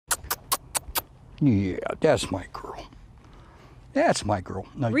Yeah, that's my girl. That's my girl.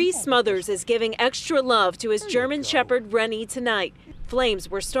 No, Reese Smothers is giving extra love to his German Shepherd Rennie tonight. Flames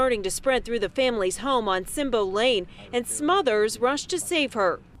were starting to spread through the family's home on Simbo Lane, and Smothers rushed to save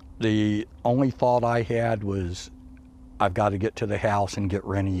her. The only thought I had was, I've got to get to the house and get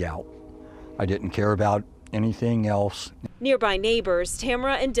Rennie out. I didn't care about anything else. Nearby neighbors,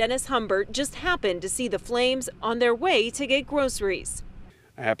 Tamara and Dennis Humbert, just happened to see the flames on their way to get groceries.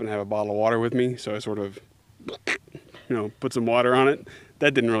 I happened to have a bottle of water with me, so I sort of, put some water on it.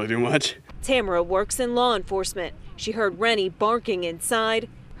 That didn't really do much. Tamara works in law enforcement. She heard Rennie barking inside.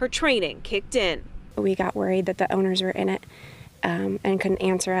 Her training kicked in. We got worried that the owners were in it and couldn't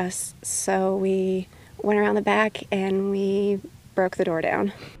answer us, so we went around the back and we broke the door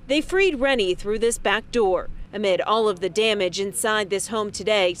down. They freed Rennie through this back door. Amid all of the damage inside this home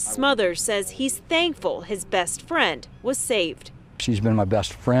today, Smothers says he's thankful his best friend was saved. She's been my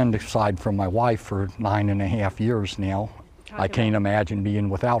best friend aside from my wife for 9.5 years now. I can't imagine being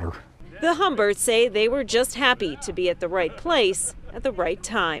without her. The Humberts say they were just happy to be at the right place at the right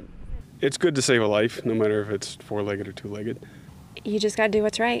time. It's good to save a life, no matter if it's four-legged or two-legged. You just got to do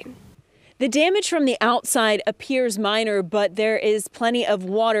what's right. The damage from the outside appears minor, but there is plenty of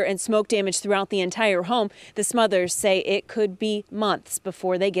water and smoke damage throughout the entire home. The Smothers say it could be months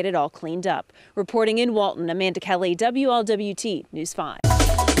before they get it all cleaned up. Reporting in Walton, Amanda Kelly, WLWT News 5.